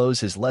finally close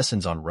his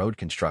lessons on road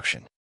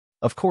construction.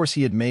 Of course,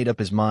 he had made up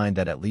his mind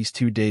that at least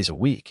 2 days a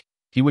week,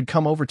 he would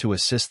come over to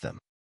assist them,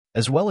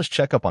 as well as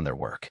check up on their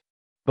work.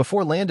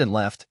 Before Landon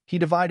left, he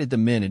divided the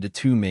men into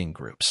 2 main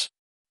groups.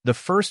 The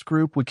first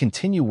group would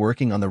continue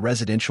working on the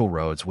residential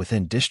roads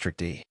within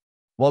District E,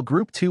 while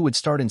Group 2 would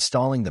start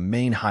installing the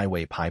main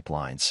highway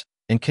pipelines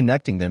and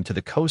connecting them to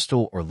the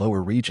coastal or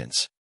lower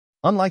regions.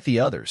 Unlike the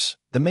others,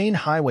 the main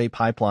highway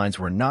pipelines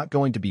were not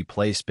going to be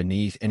placed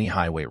beneath any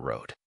highway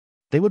road.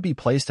 They would be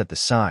placed at the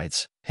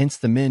sides, hence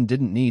the men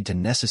didn't need to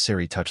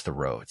necessarily touch the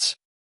roads.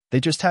 They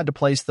just had to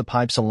place the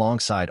pipes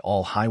alongside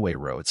all highway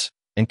roads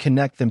and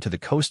connect them to the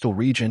coastal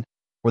region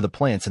or the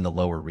plants in the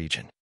lower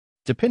region,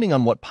 depending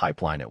on what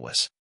pipeline it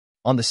was.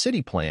 On the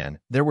city plan,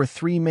 there were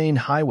 3 main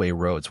highway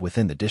roads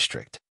within the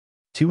district.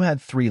 2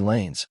 had 3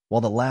 lanes,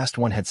 while the last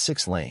one had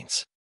 6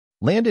 lanes.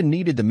 Landon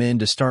needed the men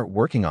to start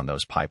working on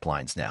those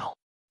pipelines now.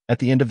 At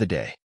the end of the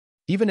day,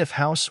 even if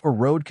house or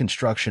road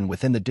construction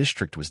within the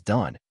district was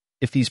done,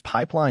 if these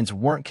pipelines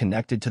weren't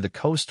connected to the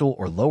coastal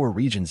or lower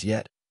regions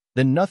yet,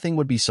 then nothing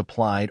would be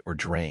supplied or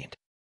drained.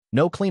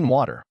 No clean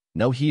water,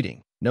 no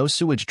heating, no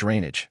sewage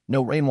drainage,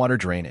 no rainwater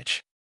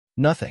drainage.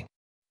 Nothing.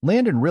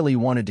 Landon really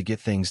wanted to get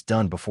things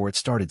done before it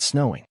started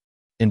snowing.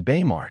 In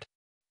Baymart,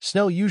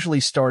 snow usually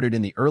started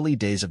in the early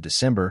days of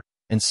December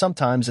and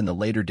sometimes in the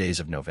later days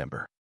of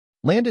November.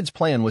 Landon's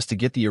plan was to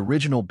get the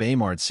original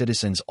Baymart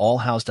citizens all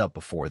housed up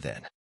before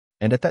then.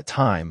 And at that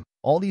time,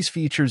 all these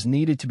features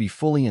needed to be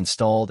fully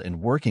installed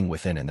and working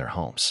within in their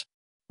homes.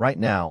 Right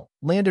now,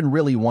 Landon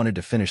really wanted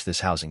to finish this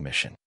housing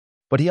mission.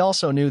 But he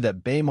also knew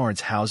that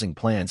Baymart's housing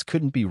plans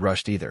couldn't be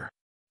rushed either.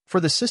 For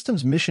the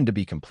system's mission to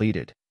be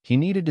completed, he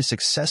needed to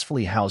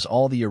successfully house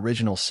all the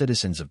original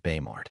citizens of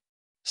Baymart.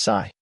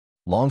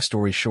 Long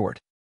story short,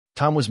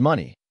 time was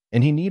money,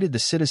 and he needed the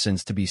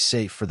citizens to be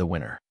safe for the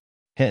winter.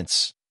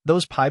 Hence,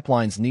 those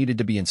pipelines needed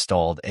to be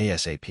installed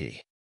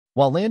ASAP.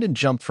 While Landon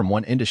jumped from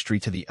one industry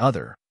to the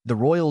other, the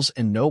royals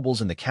and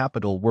nobles in the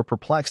capital were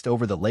perplexed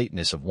over the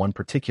lateness of one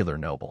particular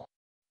noble.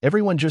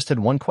 Everyone just had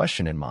one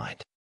question in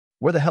mind.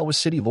 Where the hell was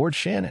City Lord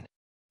Shannon?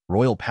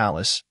 Royal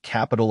Palace,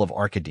 capital of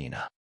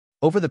Arcadina.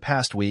 Over the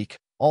past week,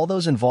 all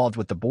those involved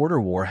with the border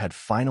war had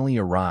finally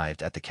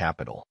arrived at the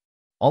capital.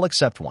 All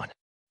except one.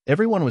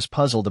 Everyone was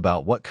puzzled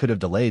about what could have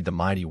delayed the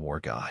mighty war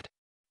god.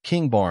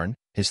 King Barn,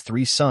 his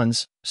 3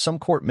 sons, some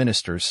court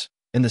ministers,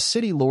 and the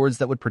city lords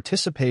that would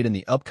participate in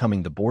the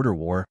upcoming border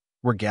war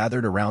were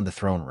gathered around the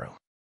throne room.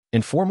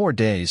 In 4 more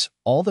days,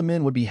 all the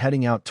men would be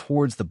heading out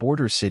towards the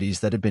border cities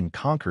that had been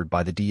conquered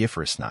by the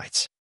Deiferous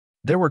Knights.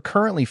 There were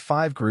currently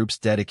 5 groups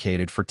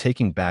dedicated for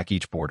taking back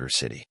each border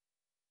city.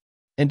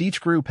 And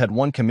each group had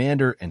 1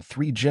 commander and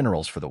 3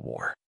 generals for the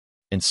war.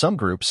 In some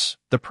groups,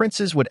 the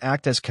princes would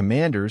act as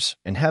commanders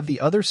and have the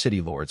other city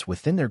lords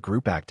within their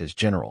group act as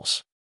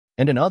generals.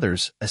 And in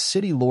others, a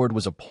city lord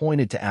was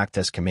appointed to act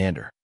as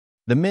commander.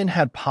 The men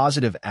had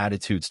positive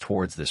attitudes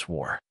towards this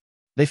war.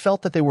 They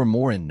felt that they were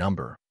more in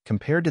number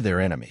compared to their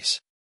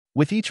enemies.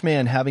 With each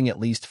man having at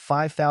least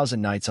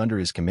 5,000 knights under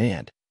his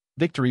command,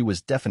 victory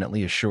was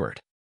definitely assured.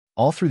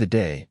 All through the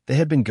day, they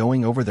had been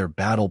going over their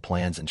battle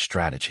plans and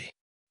strategy.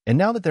 And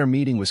now that their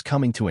meeting was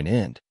coming to an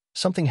end,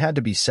 something had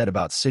to be said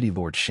about City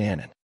Lord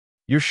Shannon.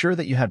 You're sure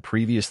that you had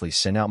previously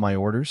sent out my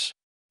orders?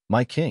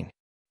 My king.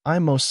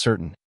 I'm most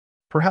certain.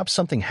 Perhaps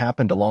something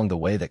happened along the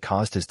way that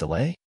caused his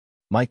delay?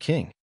 My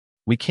king.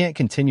 We can't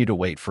continue to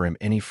wait for him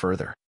any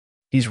further.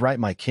 He's right,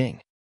 my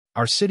king.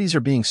 Our cities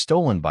are being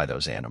stolen by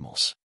those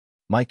animals.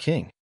 My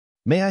king,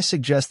 may I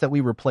suggest that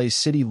we replace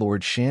City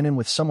Lord Shannon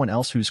with someone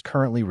else who's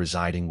currently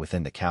residing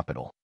within the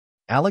capital?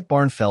 Alec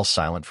Barn fell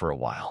silent for a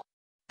while.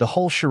 The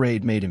whole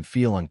charade made him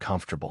feel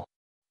uncomfortable.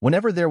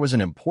 Whenever there was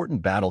an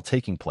important battle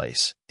taking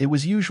place, it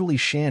was usually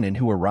Shannon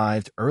who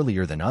arrived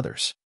earlier than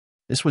others.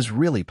 This was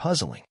really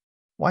puzzling.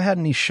 Why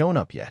hadn't he shown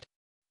up yet?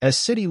 As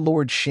City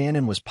Lord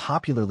Shannon was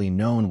popularly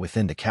known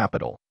within the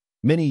capital,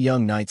 many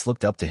young knights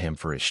looked up to him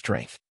for his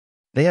strength.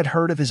 They had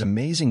heard of his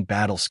amazing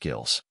battle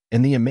skills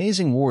and the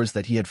amazing wars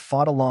that he had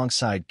fought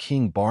alongside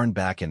King Barn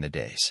back in the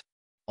days.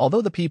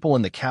 Although the people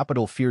in the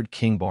capital feared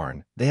King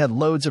Barn, they had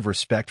loads of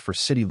respect for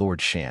City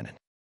Lord Shannon.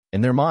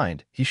 In their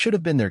mind, he should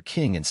have been their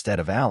king instead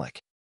of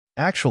Alec.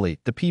 Actually,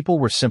 the people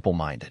were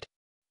simple-minded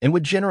and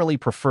would generally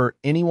prefer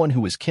anyone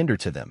who was kinder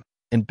to them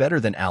and better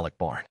than Alec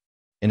Barn.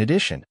 In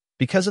addition,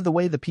 because of the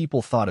way the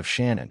people thought of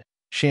Shannon,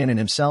 Shannon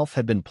himself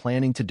had been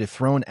planning to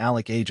dethrone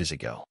Alec ages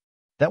ago.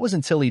 That was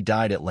until he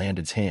died at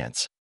Landon's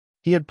hands.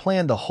 He had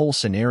planned the whole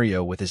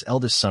scenario with his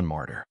eldest son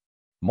Martyr.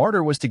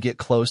 Martyr was to get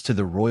close to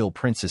the royal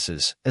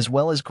princesses as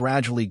well as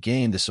gradually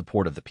gain the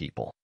support of the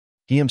people.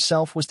 He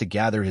himself was to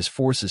gather his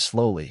forces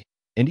slowly,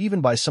 and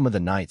even by some of the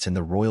knights in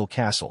the royal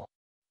castle.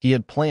 He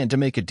had planned to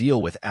make a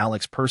deal with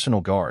Alec's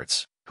personal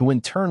guards, who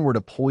in turn were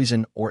to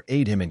poison or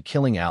aid him in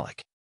killing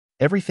Alec.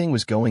 Everything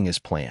was going as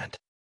planned.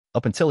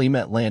 Up until he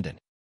met Landon.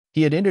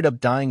 He had ended up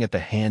dying at the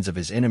hands of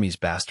his enemy's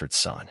bastard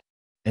son.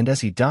 And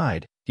as he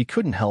died, he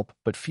couldn't help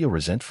but feel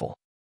resentful.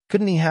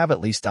 Couldn't he have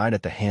at least died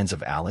at the hands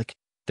of Alec,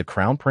 the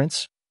crown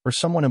prince, or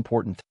someone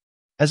important?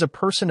 As a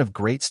person of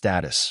great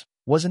status,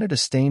 wasn't it a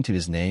stain to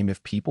his name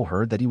if people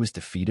heard that he was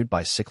defeated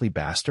by sickly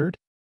bastard?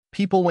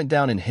 People went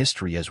down in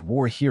history as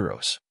war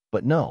heroes,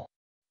 but no.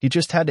 He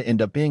just had to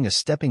end up being a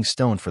stepping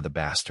stone for the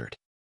bastard.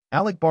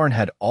 Alec Barn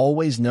had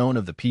always known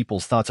of the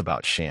people's thoughts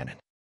about Shannon.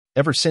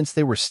 Ever since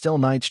they were still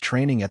knights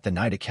training at the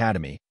Knight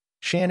Academy,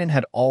 Shannon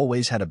had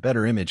always had a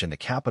better image in the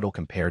capital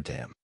compared to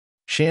him.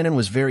 Shannon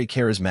was very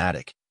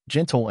charismatic,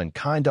 gentle, and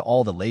kind to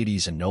all the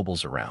ladies and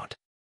nobles around.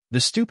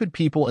 The stupid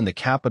people in the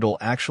capital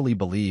actually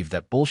believed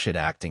that bullshit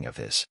acting of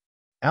his.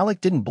 Alec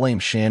didn't blame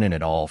Shannon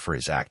at all for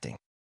his acting.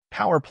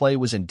 Power play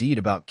was indeed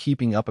about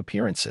keeping up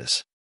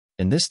appearances.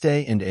 In this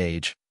day and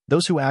age,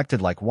 those who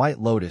acted like White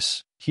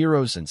Lotus,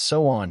 heroes, and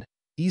so on,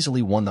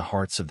 easily won the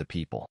hearts of the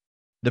people.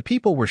 The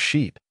people were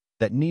sheep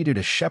that needed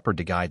a shepherd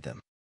to guide them.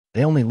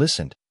 They only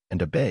listened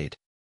and obeyed.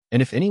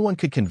 And if anyone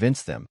could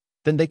convince them,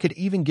 then they could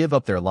even give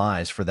up their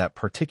lives for that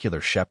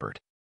particular shepherd.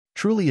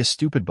 Truly a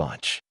stupid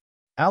bunch.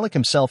 Alec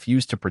himself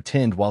used to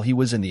pretend while he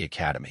was in the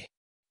academy.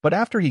 But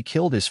after he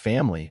killed his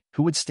family,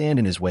 who would stand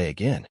in his way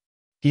again?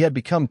 He had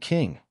become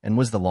king and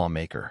was the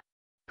lawmaker.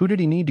 Who did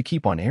he need to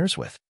keep on airs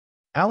with?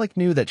 Alec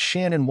knew that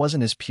Shannon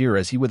wasn't as pure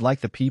as he would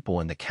like the people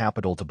in the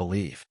capital to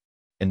believe.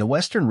 In the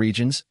western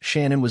regions,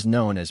 Shannon was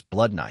known as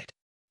Blood Knight.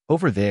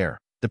 Over there,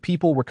 the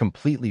people were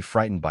completely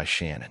frightened by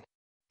Shannon.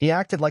 He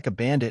acted like a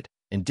bandit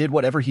and did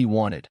whatever he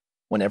wanted,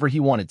 whenever he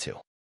wanted to.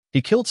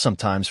 He killed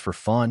sometimes for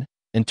fun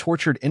and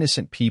tortured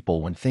innocent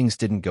people when things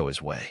didn't go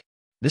his way.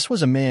 This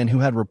was a man who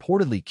had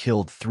reportedly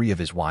killed 3 of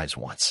his wives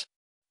once.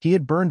 He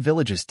had burned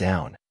villages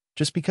down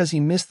just because he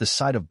missed the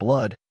sight of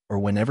blood or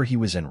whenever he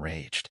was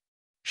enraged.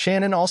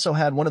 Shannon also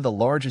had one of the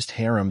largest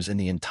harems in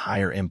the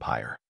entire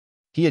empire.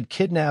 He had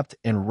kidnapped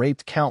and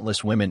raped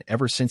countless women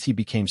ever since he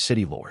became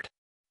city lord.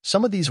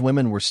 Some of these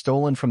women were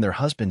stolen from their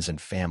husbands and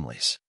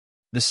families.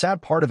 The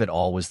sad part of it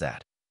all was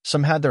that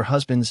some had their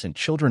husbands and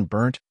children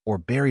burnt or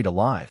buried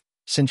alive,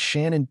 since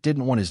Shannon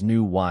didn't want his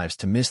new wives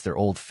to miss their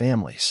old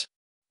families.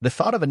 The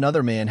thought of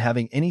another man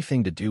having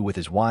anything to do with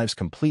his wives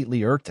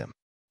completely irked him.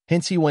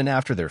 Hence he went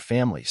after their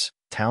families,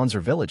 towns,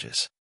 or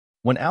villages.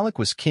 When Alec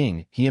was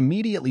king, he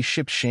immediately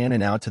shipped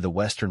Shannon out to the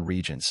western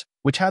regions,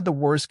 which had the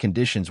worst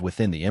conditions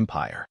within the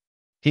empire.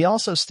 He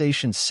also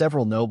stationed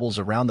several nobles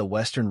around the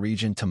western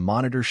region to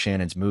monitor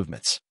Shannon's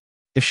movements.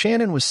 If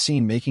Shannon was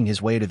seen making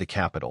his way to the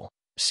capital,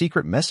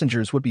 secret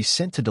messengers would be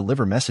sent to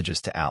deliver messages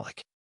to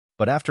Alec.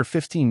 But after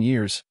 15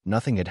 years,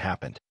 nothing had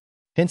happened.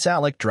 Hence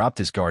Alec dropped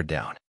his guard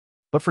down.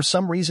 But for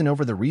some reason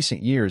over the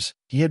recent years,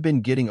 he had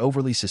been getting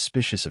overly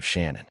suspicious of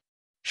Shannon.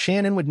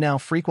 Shannon would now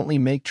frequently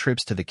make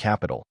trips to the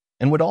capital,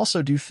 and would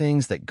also do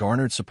things that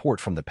garnered support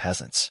from the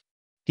peasants.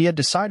 He had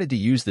decided to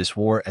use this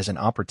war as an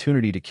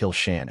opportunity to kill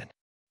Shannon.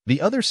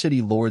 The other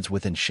city lords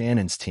within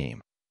Shannon's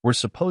team were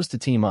supposed to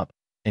team up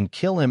and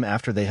kill him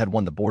after they had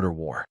won the border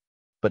war.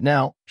 But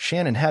now,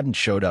 Shannon hadn't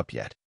showed up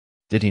yet.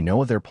 Did he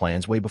know of their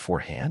plans way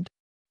beforehand?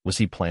 Was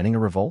he planning a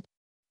revolt?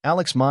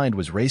 Alec's mind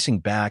was racing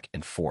back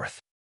and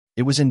forth.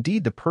 It was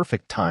indeed the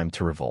perfect time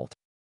to revolt.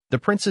 The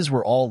princes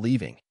were all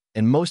leaving,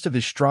 and most of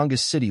his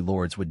strongest city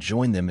lords would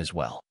join them as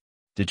well.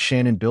 Did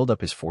Shannon build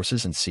up his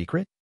forces in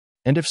secret?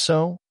 And if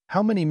so,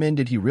 how many men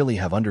did he really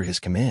have under his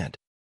command?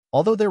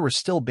 Although there were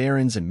still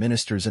barons and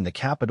ministers in the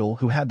capital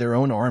who had their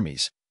own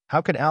armies,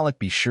 how could Alec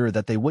be sure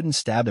that they wouldn't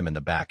stab him in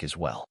the back as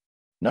well?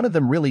 None of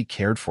them really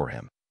cared for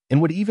him,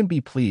 and would even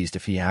be pleased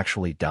if he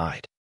actually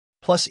died.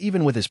 Plus,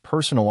 even with his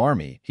personal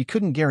army, he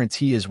couldn't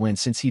guarantee his win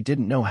since he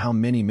didn't know how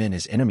many men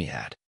his enemy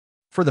had.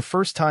 For the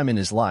first time in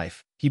his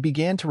life, he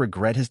began to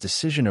regret his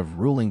decision of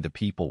ruling the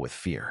people with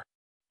fear.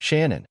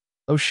 Shannon,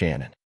 oh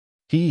Shannon.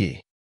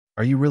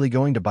 Are you really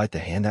going to bite the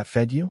hand that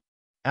fed you?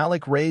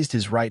 Alec raised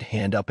his right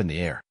hand up in the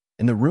air,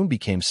 and the room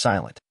became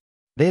silent.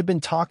 They had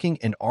been talking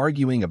and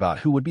arguing about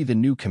who would be the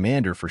new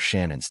commander for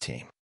Shannon's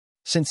team.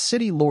 Since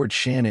City Lord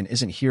Shannon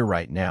isn't here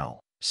right now,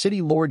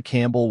 City Lord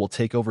Campbell will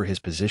take over his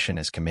position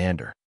as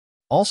commander.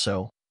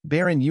 Also,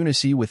 Baron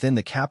Eunice within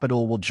the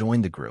capital will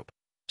join the group,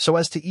 so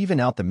as to even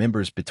out the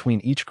members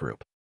between each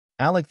group.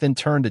 Alec then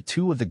turned to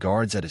two of the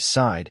guards at his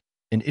side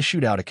and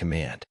issued out a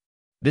command.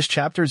 This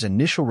chapter's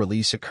initial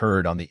release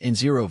occurred on the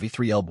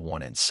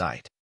N0v3L1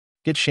 site.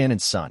 Get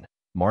Shannon's son,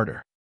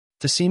 Martyr,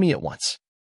 to see me at once.